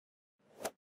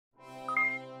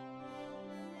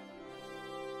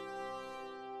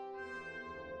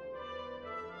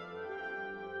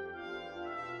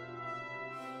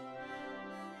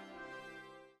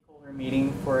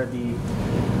Meeting for the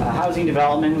housing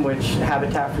development which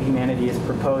Habitat for Humanity is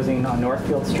proposing on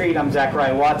Northfield Street. I'm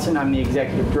Zachariah Watson. I'm the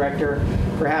Executive Director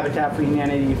for Habitat for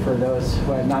Humanity for those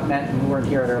who I have not met and who weren't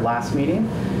here at our last meeting.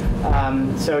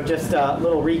 So just a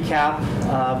little recap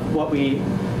of what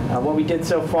we did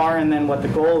so far and then what the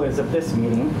goal is of this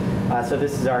meeting. So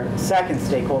this is our second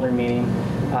stakeholder meeting.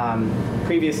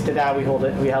 Previous to that, we held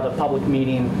a public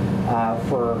meeting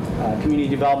for community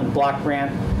development block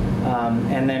grant.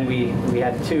 And then we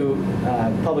had two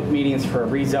public meetings for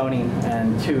rezoning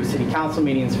and two city council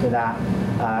meetings for that.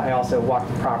 I also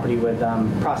walked the property with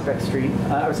Prospect Street.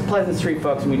 It was Pleasant Street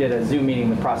folks, and we did a Zoom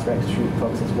meeting with Prospect Street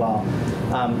folks as well.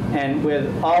 And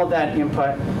with all of that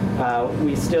input,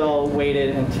 we still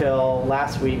waited until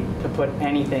last week to put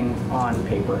anything on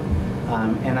paper.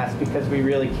 And that's because we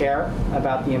really care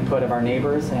about the input of our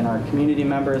neighbors and our community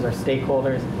members, our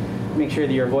stakeholders. Make sure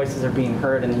that your voices are being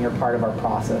heard and that you're part of our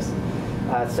process.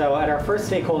 So at our first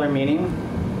stakeholder meeting,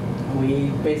 we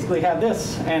basically had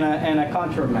this and a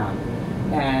contour map,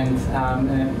 and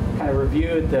kind of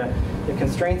reviewed the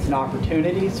constraints and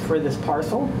opportunities for this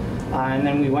parcel. And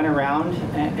then we went around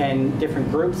in different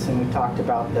groups and we talked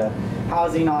about the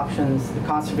housing options, the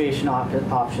conservation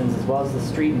options, as well as the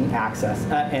street and access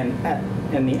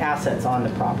and the assets on the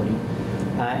property,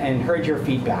 and heard your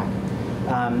feedback.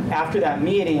 After that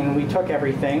meeting, we took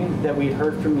everything that we'd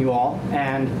heard from you all,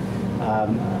 and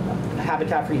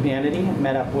Habitat for Humanity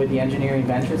met up with the engineering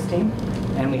ventures team,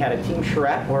 and we had a team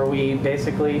charrette where we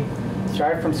basically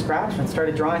started from scratch and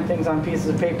started drawing things on pieces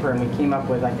of paper, and we came up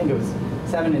with, I think it was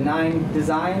 7 to 9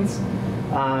 designs,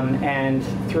 and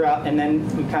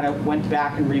then we kind of went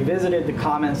back and revisited the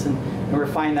comments and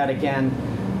refined that again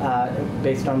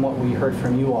based on what we heard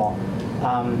from you all.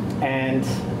 And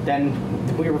then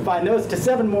we refined those to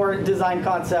 7 more design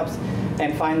concepts,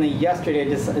 and finally yesterday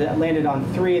landed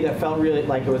on 3 that felt really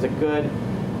like it was a good,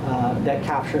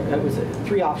 it was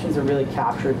 3 options that really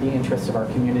captured the interests of our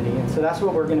community. And so that's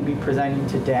what we're going to be presenting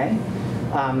today.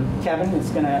 Kevin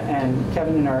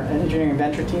and our engineering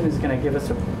venture team is going to give us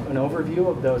an overview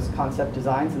of those concept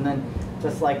designs, and then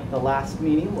just like the last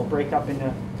meeting, we'll break up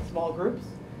into small groups,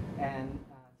 and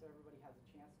so everybody has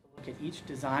a chance to look at each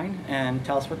design and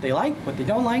tell us what they like, what they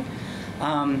don't like.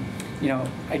 You know,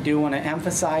 I do want to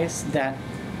emphasize that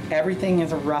everything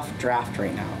is a rough draft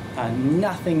right now.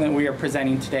 Nothing that we are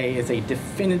presenting today is a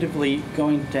definitively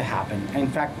going to happen. In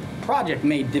fact, the project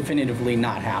may definitively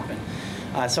not happen.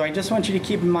 So I just want you to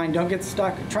keep in mind, don't get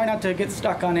stuck. Try not to get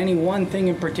stuck on any one thing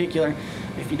in particular.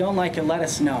 If you don't like it, let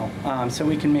us know, so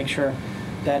we can make sure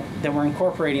that we're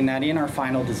incorporating that in our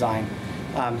final design.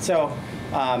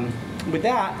 With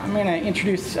that, I'm going to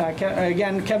introduce,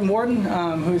 again, Kevin Warden,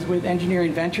 who's with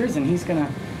Engineering Ventures, and he's going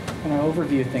to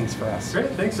overview things for us. Great,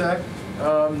 thanks, Zach.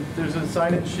 There's a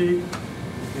sign-in sheet.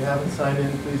 If you haven't signed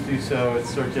in, please do so.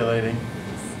 It's circulating.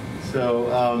 So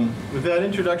with that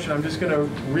introduction, I'm just going to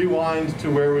rewind to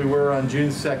where we were on June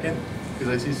 2nd, because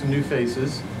I see some new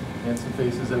faces and some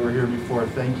faces that were here before.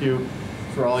 Thank you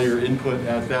for all your input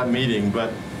at that meeting.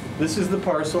 But this is the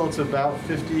parcel. It's about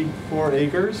 54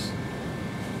 acres.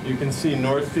 You can see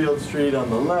Northfield Street on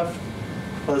the left,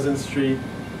 Pleasant Street,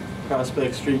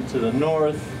 Prospect Street to the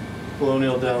north,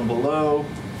 Colonial down below.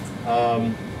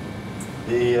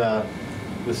 The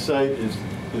site is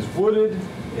wooded.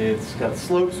 It's got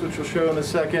slopes, which we'll show in a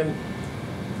second.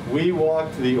 We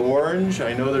walked the orange.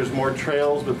 I know there's more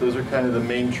trails, but those are kind of the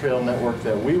main trail network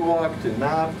that we walked and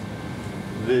mapped.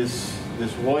 This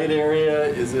white area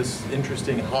is this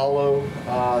interesting hollow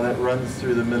that runs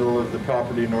through the middle of the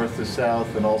property north to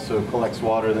south, and also collects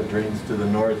water that drains to the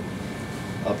north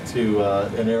up to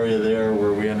an area there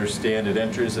where we understand it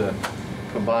enters a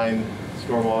combined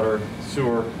stormwater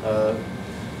sewer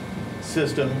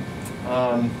system.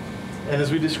 And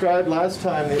as we described last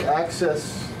time, the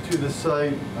access to the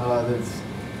site that's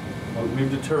what we've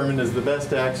determined is the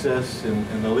best access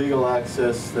and the legal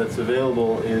access that's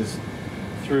available is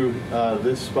through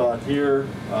this spot here.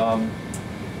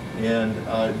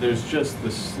 There's just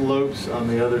the slopes on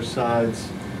the other sides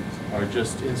are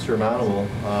just insurmountable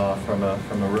from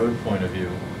a road point of view.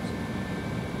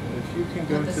 If you can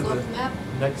go to the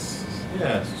next,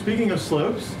 yeah. So speaking of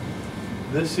slopes,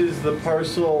 this is the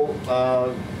parcel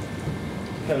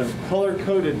kind of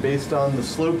color-coded based on the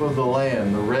slope of the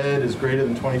land. The red is greater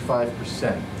than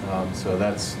 25%. So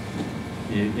that's,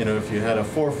 you know, if you had a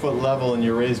 4-foot level and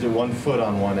you raised it 1 foot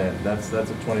on one end, that's a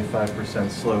 25%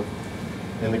 slope.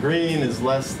 And the green is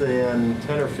less than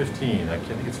 10 or 15. I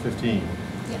think it's 15.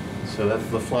 Yeah. So that's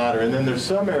the flatter. And then there's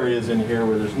some areas in here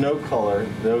where there's no color.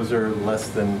 Those are less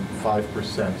than 5%,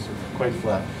 so quite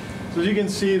flat. So as you can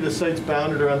see, the site's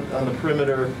bounded around on the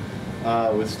perimeter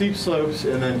with steep slopes,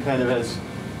 and then kind of has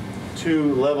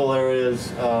two level areas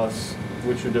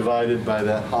which are divided by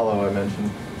that hollow I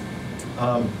mentioned.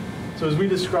 So as we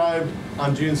described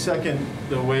on June 2nd,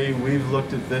 the way we've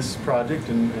looked at this project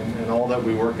and all that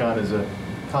we work on is a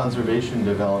conservation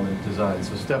development design.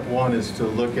 So step one is to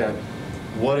look at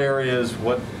what areas,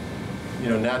 what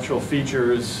natural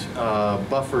features,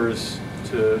 buffers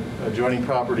to adjoining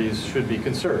properties should be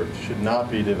conserved, should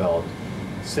not be developed.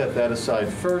 Set that aside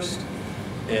first,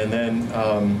 and then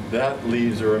that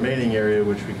leaves a remaining area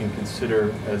which we can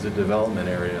consider as a development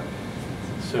area.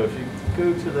 So if you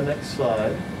go to the next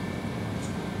slide,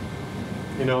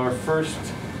 our first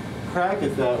crack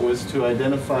at that was to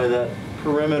identify that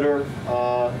perimeter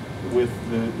with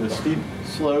the steep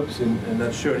slopes, and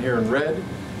that's shown here in red,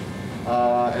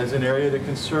 as an area to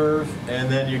conserve. And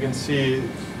then you can see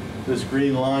this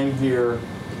green line here.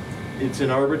 It's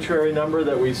an arbitrary number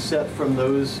that we set from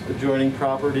those adjoining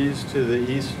properties to the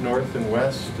east, north, and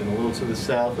west, and a little to the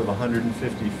south of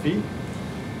 150 feet.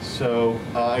 So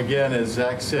again, as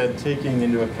Zach said, taking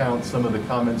into account some of the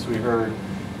comments we heard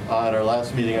at our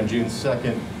last meeting on June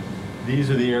 2nd, these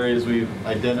are the areas we've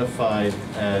identified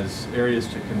as areas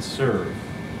to conserve.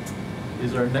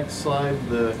 Is our next slide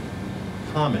the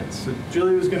comments? So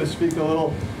Julie was going to speak a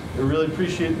little. I really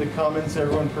appreciate the comments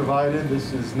everyone provided.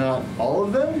 This is not all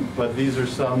of them, but these are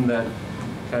some that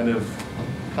kind of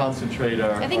concentrate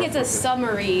our... I think it's a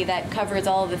summary that covers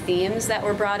all the themes that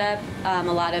were brought up. A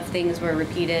lot of things were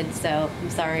repeated, so I'm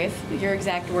sorry if your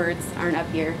exact words aren't up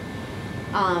here.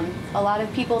 A lot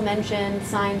of people mentioned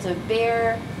signs of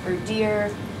bear or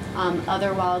deer,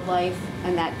 other wildlife,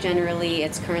 and that generally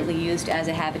it's currently used as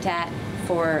a habitat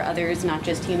for others, not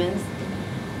just humans.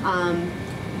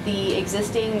 The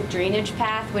existing drainage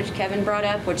path, which Kevin brought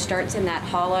up, which starts in that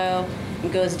hollow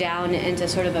and goes down into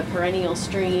sort of a perennial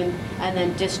stream and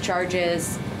then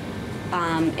discharges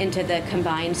into the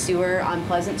combined sewer on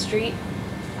Pleasant Street.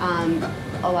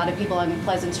 A lot of people on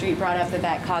Pleasant Street brought up that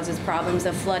that causes problems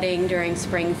of flooding during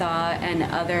spring thaw and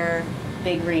other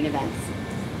big rain events.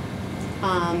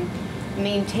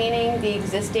 Maintaining the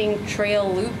existing trail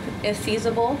loop, if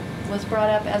feasible, was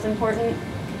brought up as important.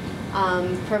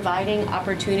 Providing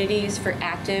opportunities for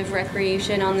active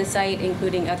recreation on the site,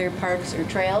 including other parks or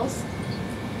trails.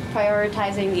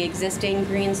 Prioritizing the existing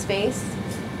green space.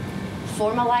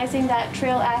 Formalizing that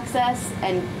trail access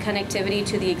and connectivity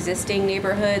to the existing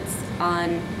neighborhoods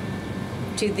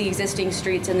to the existing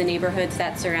streets in the neighborhoods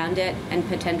that surround it, and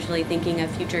potentially thinking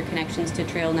of future connections to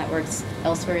trail networks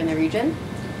elsewhere in the region.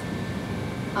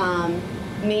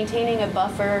 Maintaining a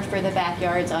buffer for the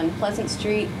backyards on Pleasant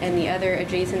Street and the other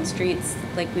adjacent streets,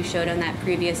 like we showed on that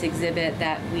previous exhibit,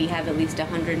 that we have at least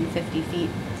 150 feet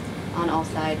on all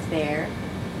sides there.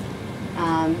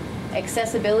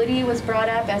 Accessibility was brought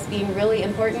up as being really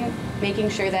important, making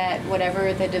sure that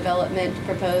whatever the development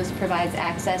proposed provides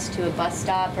access to a bus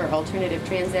stop or alternative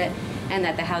transit, and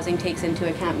that the housing takes into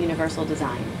account universal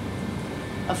design.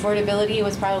 Affordability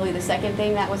was probably the second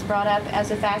thing that was brought up as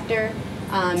a factor,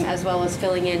 as well as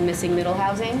filling in missing middle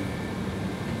housing.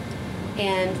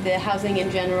 And the housing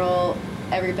in general,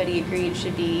 everybody agreed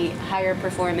should be higher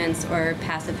performance or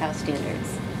passive house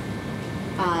standards.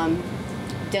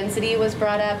 Density was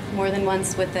brought up more than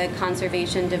once with the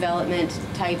conservation development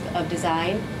type of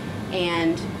design,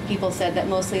 and people said that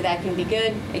mostly that can be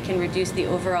good. It can reduce the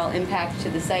overall impact to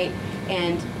the site,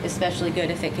 and especially good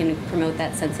if it can promote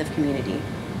that sense of community.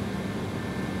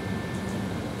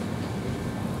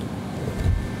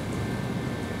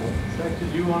 Zach,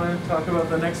 did you want to talk about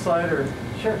the next slide, or?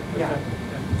 Sure, yeah.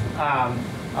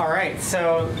 All right,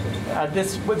 so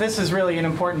this is really an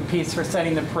important piece for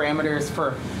setting the parameters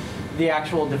for the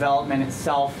actual development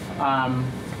itself.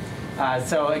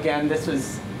 So again,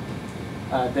 this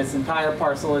entire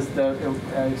parcel is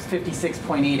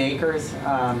 56.8 acres,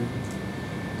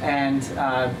 and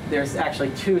there's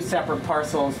actually two separate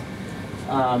parcels.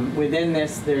 Within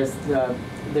this, there's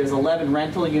 11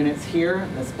 rental units here.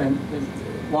 That's been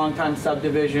a long-time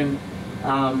subdivision.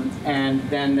 And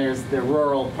then there's the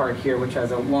rural part here, which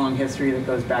has a long history that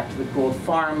goes back to the Gould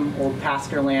Farm, old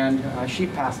pasture land,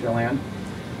 sheep pasture land.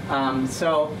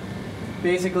 So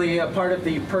basically, a part of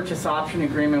the purchase option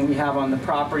agreement we have on the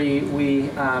property,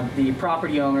 the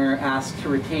property owner asked to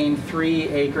retain 3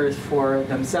 acres for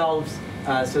themselves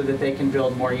so that they can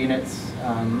build more units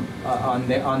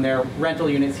on their rental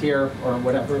units here, or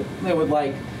whatever they would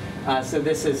like. So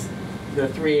this is the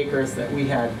 3 acres that we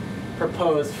had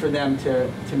proposed for them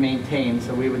to maintain.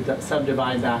 So we would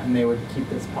subdivide that and they would keep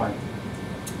this part.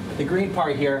 But the green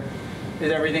part here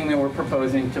is everything that we're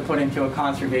proposing to put into a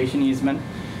conservation easement.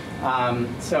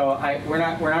 So we're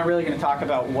not really going to talk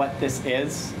about what this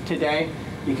is today,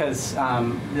 because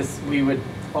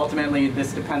ultimately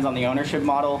this depends on the ownership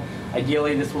model.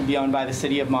 Ideally, this will be owned by the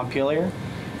city of Montpelier,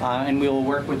 and we will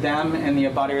work with them and the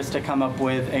abutters to come up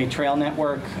with a trail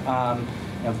network,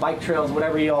 bike trails,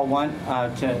 whatever you all want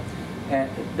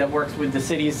that works with the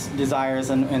city's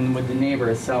desires and with the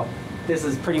neighbors. So this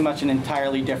is pretty much an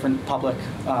entirely different public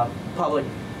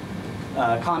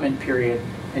comment period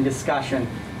and discussion.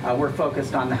 We're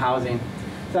focused on the housing.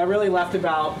 So I really left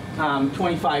about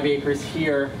 25 acres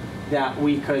here that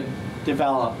we could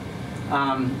develop.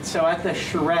 So at the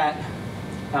charrette,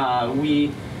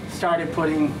 we started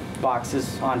putting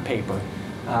boxes on paper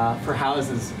for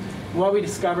houses. What we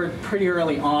discovered pretty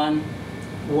early on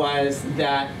was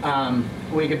that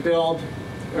we could build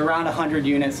around 100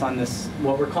 units on this,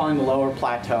 what we're calling the lower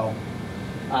plateau,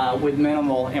 with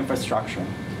minimal infrastructure.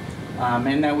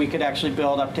 And that we could actually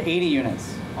build up to 80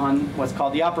 units on what's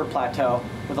called the upper plateau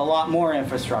with a lot more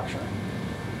infrastructure.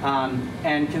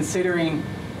 And considering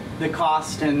the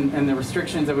cost and the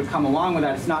restrictions that would come along with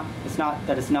that, it's not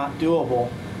that it's not doable,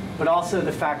 but also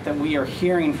the fact that we are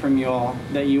hearing from you all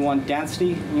that you want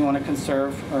density and you want to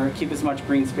conserve or keep as much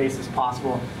green space as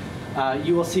possible.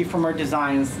 You will see from our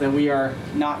designs that we are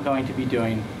not going to be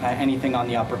doing anything on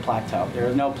the upper plateau. There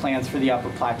are no plans for the upper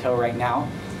plateau right now.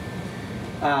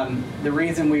 The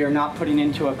reason we are not putting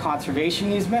into a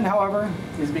conservation easement, however,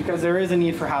 is because there is a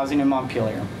need for housing in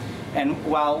Montpelier. And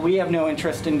while we have no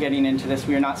interest in getting into this,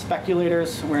 we are not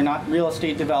speculators, we're not real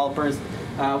estate developers,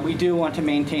 we do want to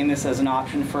maintain this as an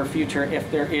option for a future if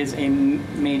there is a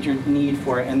major need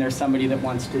for it and there's somebody that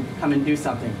wants to come and do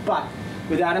something. But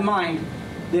with that in mind,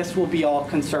 this will be all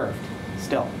conserved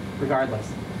still,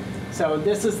 regardless. So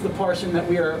this is the portion that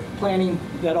we are planning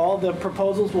that all the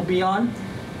proposals will be on.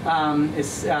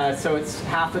 So it's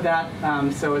half of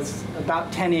that, so it's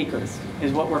about 10 acres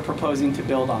is what we're proposing to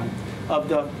build on, of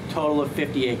the total of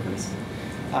 50 acres.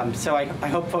 So I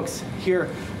hope folks hear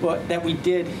that we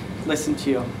did listen to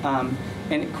you,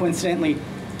 and coincidentally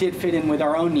did fit in with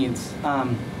our own needs.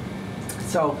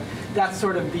 So that's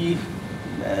sort of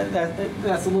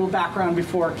that's a little background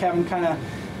before Kevin kind of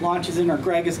launches in, or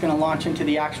Greg is going to launch into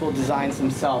the actual designs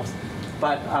themselves.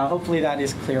 But hopefully that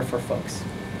is clear for folks.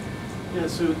 Yeah,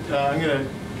 so I'm going to,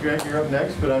 Greg, you're up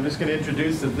next, but I'm just going to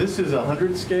introduce that this is a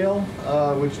 100 scale,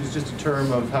 which is just a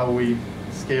term of how we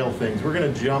scale things. We're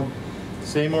going to jump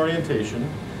same orientation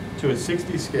to a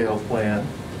 60 scale plan.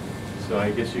 So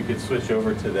I guess you could switch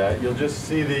over to that. You'll just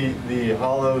see the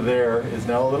hollow there is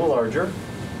now a little larger.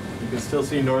 You can still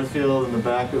see Northfield in the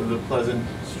back of the pleasant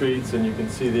streets, and you can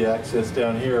see the access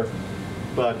down here.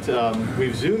 But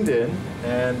we've zoomed in,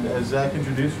 and as Zach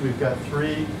introduced, we've got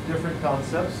 3 different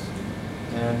concepts.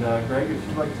 And Greg, if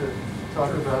you'd like to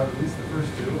talk about at least the first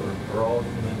 2, or all,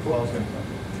 and then Paul's going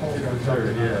to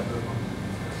third, yeah.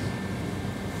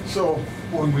 So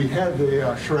when we had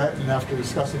the charrette, and after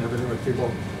discussing everything with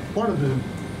people, wanted to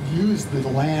use the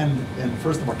land in,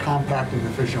 first of all, a compact and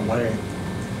efficient way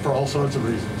for all sorts of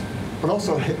reasons, but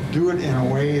also do it in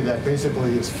a way that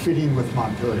basically is fitting with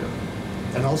Montpelier,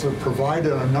 and also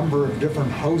provided a number of different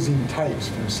housing types,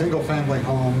 from single-family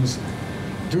homes,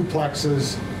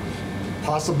 duplexes,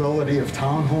 possibility of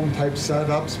townhome type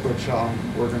setups, which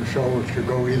we're going to show which could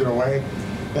go either way,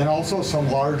 and also some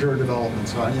larger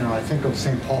developments. I think of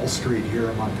St. Paul Street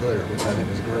here in Montpelier, which I think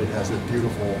is great. It has a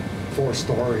beautiful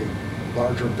 4-story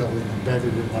larger building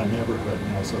embedded in my neighborhood.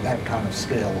 So that kind of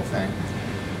scale of thing.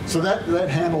 So that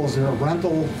handles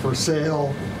rental, for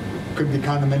sale, could be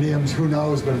condominiums, who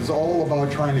knows, but it's all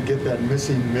about trying to get that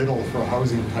missing middle for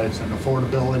housing types and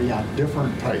affordability on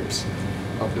different types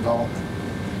of development.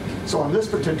 So on this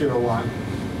particular one,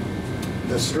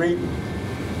 the street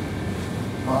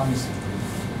runs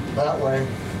that way,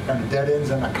 kind of dead ends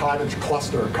in a cottage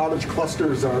cluster. Cottage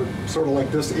clusters are sort of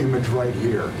like this image right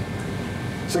here.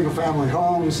 Single-family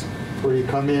homes, where you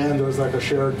come in, there's like a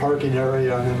shared parking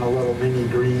area and then a little mini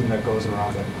green that goes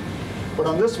around it. But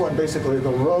on this one, basically, the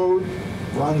road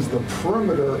runs the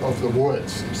perimeter of the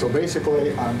woods. So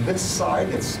basically, on this side,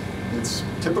 it's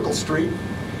typical street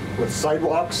with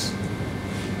sidewalks.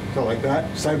 So like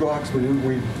that, sidewalks,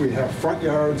 we have front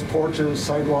yards, porches,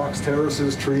 sidewalks,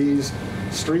 terraces, trees,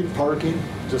 street parking,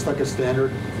 just like a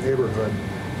standard neighborhood,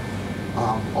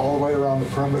 all the way around the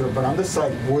perimeter. But on this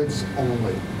side, woods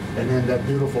only. And then that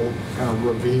beautiful kind of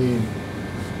ravine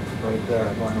right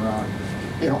there going around.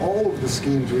 All of the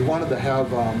schemes, we wanted to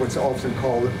have what's often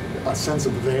called a sense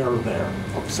of there,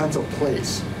 a sense of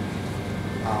place.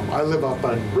 I live up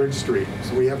on Bridge Street,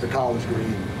 so we have the College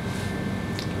Green.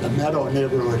 The Meadow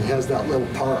neighborhood has that little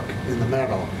park in the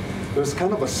meadow. there's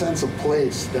kind of a sense of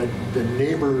place that the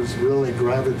neighbors really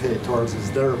gravitate towards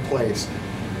as their place.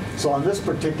 So on this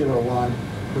particular one,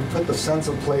 we put the sense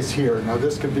of place here. Now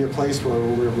this could be a place where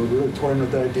we're really toying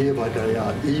with the idea of like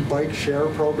a e-bike share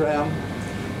program,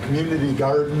 community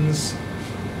gardens,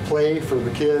 play for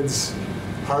the kids,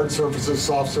 hard surfaces,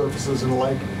 soft surfaces, and the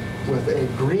like, with a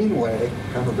greenway,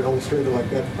 kind of illustrated like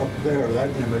that up there, that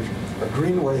image, a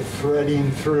greenway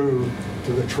threading through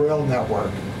to the trail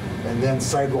network, and then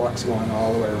sidewalks going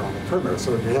all the way around the perimeter.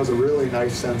 So it has a really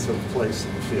nice sense of place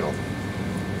in the field.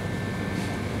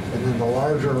 And then the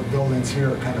larger buildings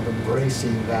here are kind of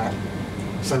embracing that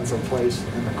sense of place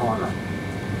in the corner.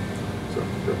 So,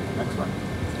 good. Next one.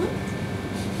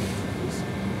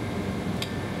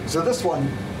 So this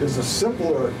one is a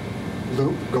simpler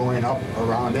loop going up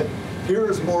around it. Here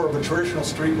is more of a traditional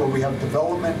street where we have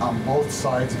development on both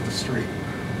sides of the street,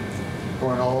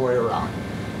 going all the way around.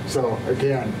 So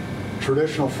again,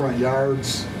 traditional front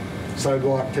yards,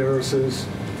 sidewalk terraces,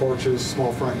 porches,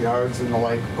 small front yards and the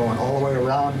like, going all the way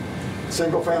around.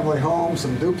 Single family homes,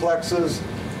 some duplexes.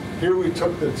 Here we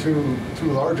took the two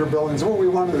larger buildings. What we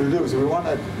wanted to do is we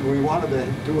wanted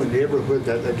to do a neighborhood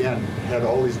that, again, had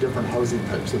all these different housing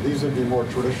types. So these would be more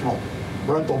traditional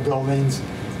rental buildings,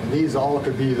 and these all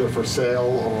could be either for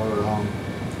sale or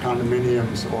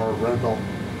condominiums or rental.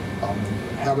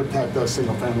 Habitat does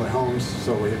single family homes,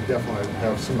 so we definitely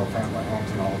have single family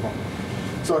homes in all of them.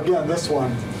 So again, this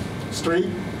one, street,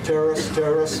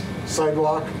 terrace,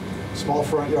 sidewalk, small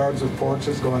front yards with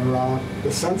porches going around.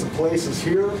 The sense of place is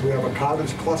here. We have a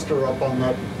cottage cluster up on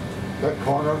that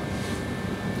corner.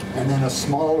 And then a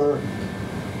smaller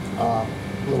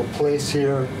little place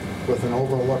here with an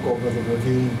overlook over the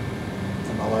ravine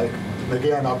and the like. And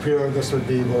again, up here, this would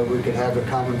be where we could have a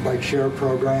common bike share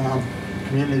program,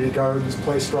 community gardens,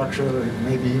 play structure,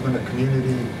 maybe even a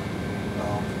community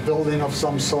building of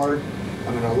some sort.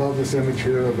 I mean, I love this image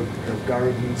here of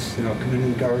gardens, you know,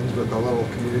 community gardens with a little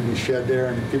community shed there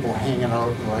and people hanging out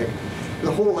and like.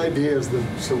 The whole idea is that,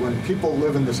 so when people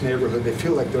live in this neighborhood, they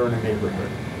feel like they're in a neighborhood.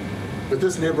 But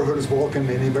this neighborhood is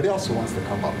welcoming anybody else who wants to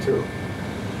come up too.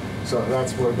 So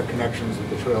that's where the connections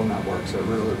with the trail networks are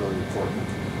really, really important.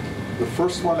 The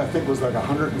first one, I think, was like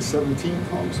 117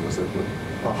 homes, was it?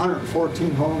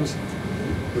 114 homes.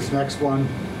 This next one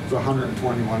is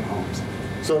 121 homes.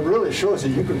 So it really shows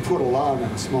you can put a lot in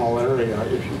a small area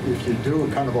if you do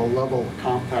kind of a level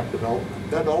compact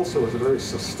development. That also is a very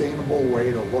sustainable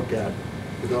way to look at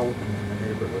development in the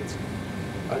neighborhoods.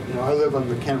 I live in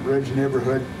the Kent Ridge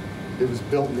neighborhood. It was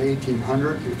built in the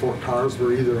 1800s before cars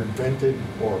were either invented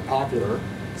or popular,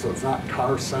 so it's not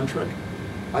car-centric.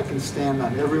 I can stand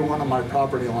on every one of my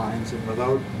property lines and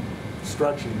without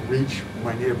stretching reach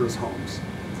my neighbors' homes,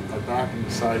 my back and the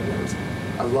side yards.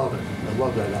 I love it. I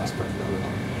love that aspect of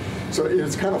it. So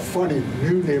it's kind of funny,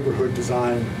 new neighborhood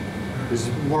design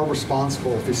is more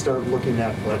responsible if you start looking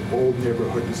at like old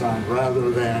neighborhood design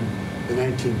rather than the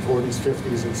 1940s,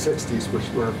 50s, and 60s, which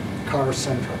were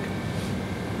car-centric.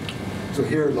 So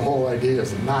here the whole idea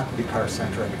is not to be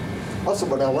car-centric. Also,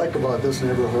 what I like about this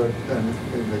neighborhood,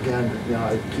 and again, you know,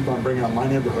 I keep on bringing up my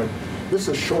neighborhood, this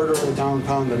is shorter to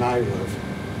downtown than I live.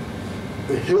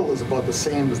 The hill is about the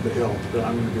same as the hill that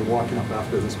I'm going to be walking up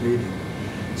after this meeting.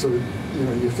 So, you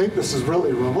know, you think this is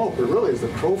really remote, but really as the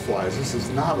crow flies, this is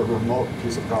not a remote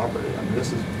piece of property. I mean,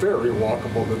 this is very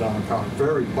walkable to downtown,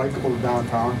 very bikeable to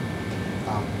downtown.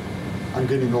 I'm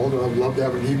getting older. I'd love to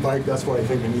have an e-bike. That's why I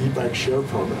think an e-bike share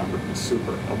program would be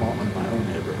super. I want one in my own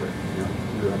neighborhood, you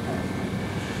know, do that kind of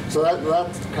thing. So that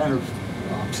kind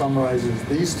of summarizes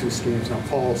these two schemes. Now,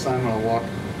 Paul Simon will walk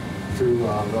through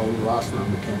the last one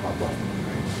we came up with.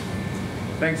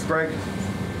 Thanks, Greg.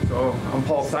 So I'm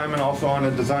Paul Simon, also on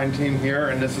a design team here,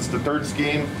 and this is the third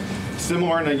scheme.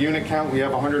 Similar in the unit count, we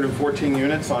have 114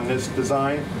 units on this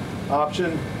design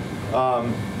option.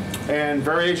 And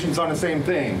variations on the same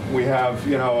thing. We have,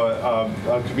 you know,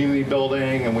 a community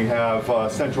building, and we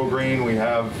have central green. We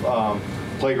have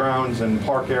playgrounds and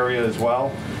park area as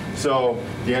well. So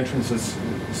the entrance is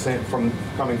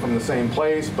coming from the same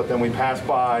place, but then we pass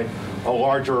by a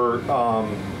larger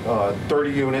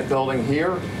 30-unit building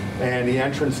here, and the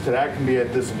entrance to that can be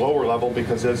at this lower level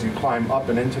because as you climb up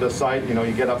and into the site, you know,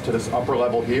 you get up to this upper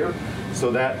level here. So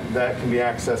that can be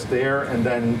accessed there, and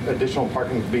then additional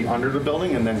parking can be under the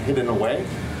building and then hidden away.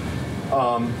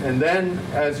 And then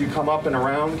as you come up and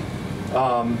around,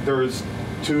 there's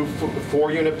 2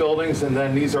 4-unit buildings, and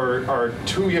then these are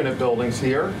 2-unit buildings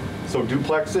here. So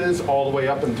duplexes all the way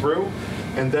up and through.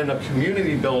 And then a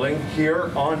community building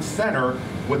here on center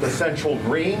with a central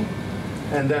green,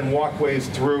 and then walkways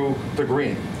through the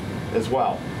green as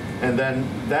well. And then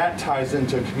that ties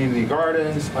into community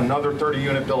gardens, another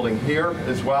 30-unit building here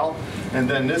as well. And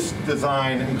then this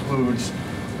design includes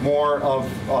more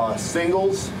of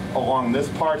singles along this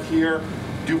part here,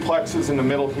 duplexes in the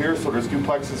middle here, so there's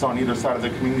duplexes on either side of the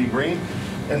community green.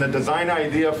 And the design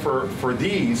idea for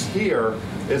these here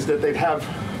is that they'd have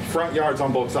front yards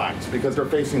on both sides because they're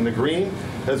facing the green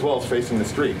as well as facing the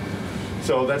street.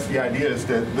 So that's the idea, is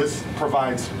that this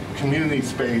provides community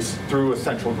space through a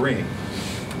central green.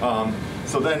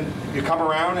 So then you come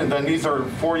around, and then these are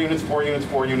 4 units, 4 units,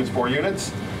 4 units, 4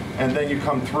 units, and then you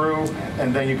come through,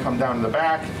 and then you come down to the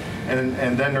back, and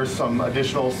then there's some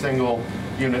additional single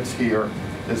units here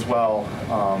as well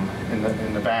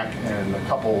in the back, and a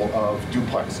couple of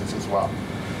duplexes as well.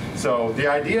 So the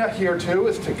idea here too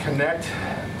is to connect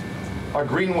a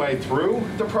greenway through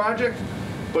the project,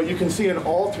 but you can see in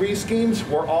all 3 schemes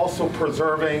we're also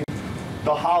preserving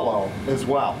the hollow as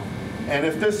well. And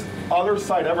if this other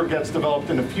site ever gets developed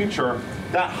in the future,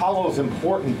 that hollow is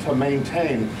important to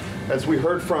maintain. As we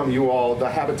heard from you all, the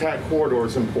habitat corridor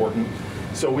is important.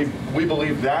 So we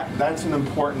believe that that's an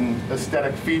important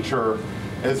aesthetic feature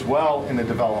as well in the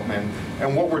development.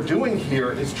 And what we're doing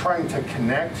here is trying to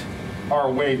connect our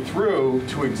way through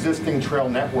to existing trail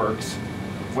networks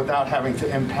without having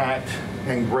to impact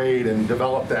and grade and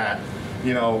develop that,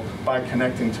 you know, by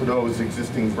connecting to those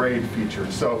existing grade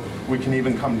features. So we can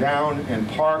even come down and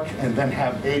park and then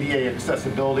have ADA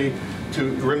accessibility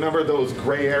to, remember those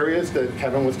gray areas that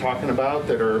Kevin was talking about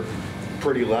that are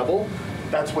pretty level?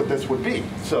 That's what this would be.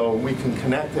 So we can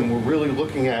connect, and we're really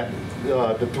looking at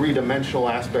the 3-dimensional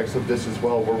aspects of this as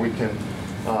well, where we can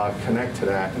connect to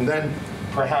that. And then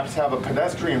perhaps have a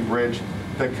pedestrian bridge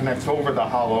that connects over the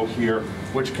hollow here,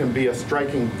 which can be a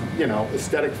striking, you know,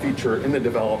 aesthetic feature in the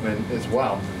development as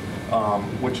well,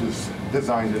 which is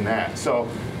designed in that. So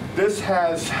this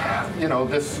has, you know,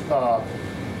 this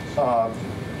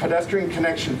pedestrian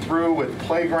connection through with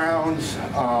playgrounds,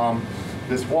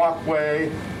 this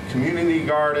walkway, community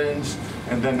gardens,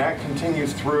 and then that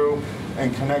continues through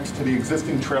and connects to the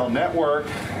existing trail network,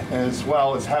 as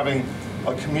well as having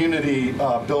a community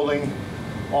building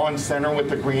on center with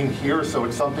the green here, so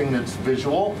it's something that's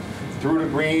visual through the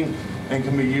green and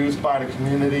can be used by the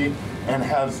community and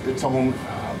has its own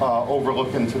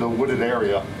overlook into the wooded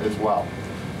area as well.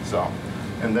 So,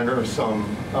 and then there are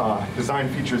some design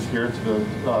features here to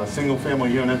the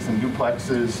single-family units and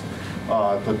duplexes,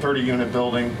 the 30-unit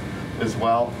building as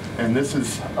well. And this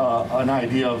is an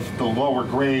idea of the lower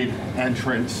grade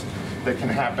entrance that can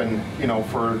happen, you know,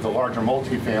 for the larger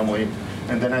multifamily.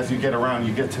 And then as you get around,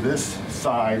 you get to this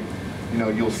side, you know,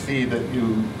 you'll see that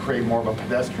you create more of a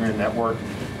pedestrian network.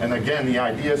 And again, the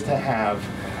idea is to have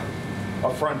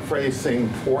a front-facing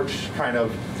porch kind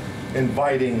of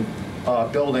inviting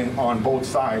building on both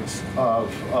sides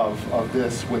of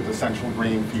this with the central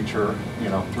green feature, you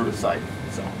know, through the site.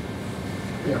 So.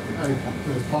 Yeah,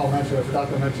 as Paul mentioned, I forgot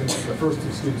to mention the first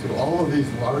 2 schemes too. All of these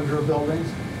larger buildings,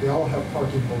 they all have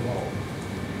parking below.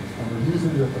 And we're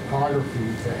using the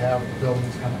topography to have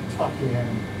buildings kind of tuck in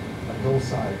a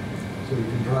hillside so you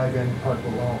can drive in and park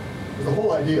below. But the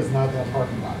whole idea is not to have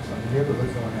parking lots. I mean,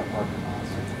 neighborhoods don't have parking lots.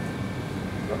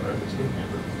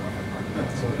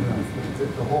 So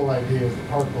the whole idea is to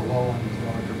park below on these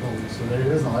larger buildings. So it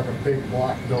isn't like a big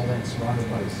block building surrounded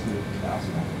by a sea of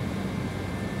asphalt.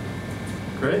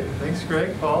 Great, thanks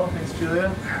Greg, Paul, thanks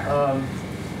Julia.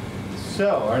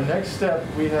 So our next step,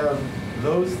 we have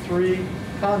those 3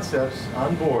 concepts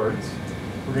on boards.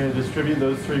 We're going to distribute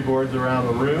those 3 boards around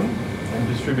the room and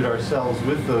distribute ourselves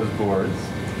with those boards.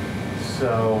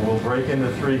 So we'll break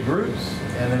into 3 groups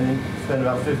and then spend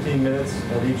about 15 minutes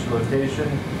at each location.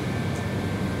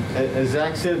 As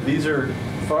Zach said, these are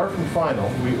far from final.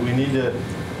 We need to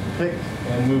pick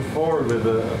and move forward with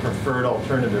a preferred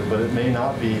alternative, but it may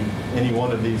not be any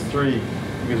one of these 3,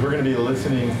 because we're going to be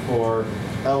listening for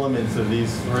elements of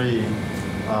these 3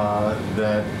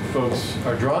 that folks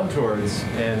are drawn towards,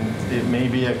 and it may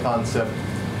be a concept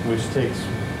which takes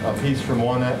a piece from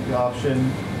one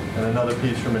option and another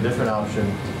piece from a different option.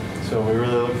 So we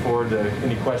really look forward to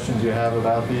any questions you have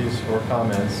about these or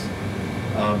comments.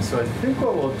 So I think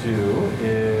what we'll do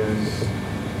is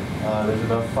there's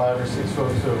about 5 or 6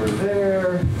 folks over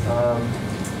there.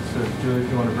 So Julie, if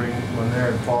you want to bring one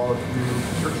there, and Paul, if you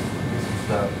get some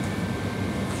stuff.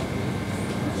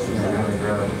 So you want to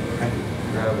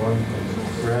grab one.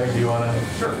 Greg, do you want to?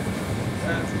 Sure.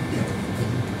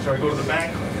 Shall I go to the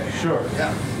back? Sure.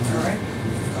 Yeah. All right.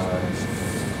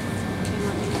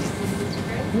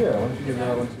 Yeah, why don't you give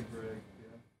that one to Greg?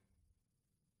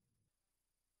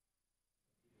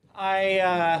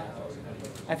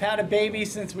 I've had a baby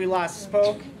since we last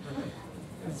spoke.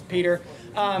 This is Peter.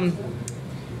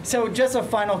 So just a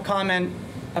final comment.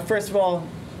 First of all,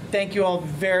 thank you all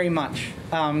very much.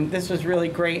 This was really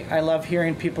great. I love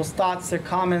hearing people's thoughts, their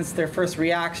comments, their first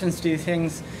reactions to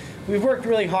things. We've worked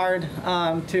really hard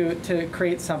to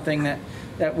create something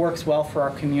that works well for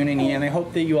our community, and I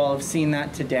hope that you all have seen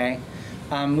that today.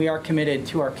 We are committed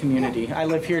to our community. I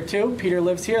live here too. Peter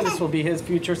lives here. This will be his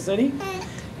future city.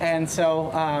 And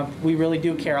so we really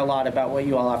do care a lot about what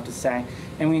you all have to say.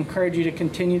 And we encourage you to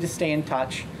continue to stay in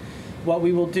touch. What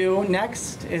we will do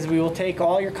next is we will take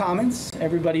all your comments.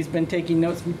 Everybody's been taking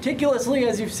notes meticulously,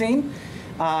 as you've seen.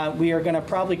 We are going to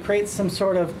probably create some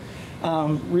sort of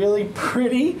really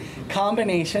pretty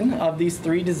combination of these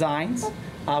 3 designs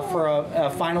for a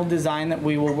final design that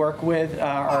we will work with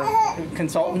our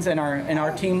consultants and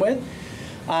our team with.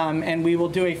 And we will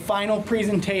do a final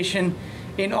presentation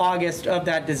in August of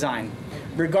that design.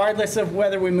 Regardless of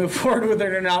whether we move forward with it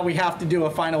or not, we have to do a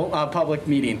final public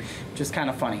meeting, which is kind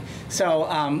of funny.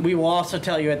 So we will also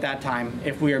tell you at that time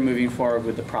if we are moving forward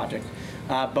with the project.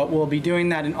 But we'll be doing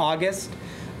that in August.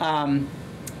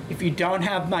 If you don't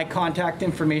have my contact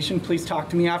information, please talk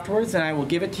to me afterwards and I will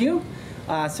give it to you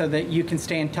so that you can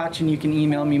stay in touch and you can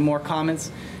email me more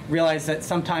comments. Realize that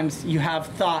sometimes you have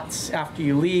thoughts after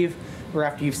you leave or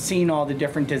after you've seen all the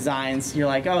different designs. You're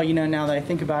like, oh, you know, now that I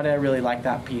think about it, I really like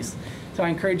that piece. So I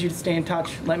encourage you to stay in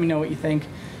touch. Let me know what you think.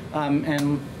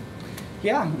 And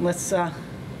yeah, let's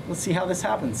see how this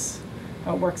happens,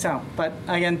 how it works out. But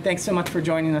again, thanks so much for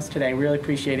joining us today. Really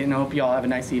appreciate it, and I hope you all have a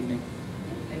nice evening.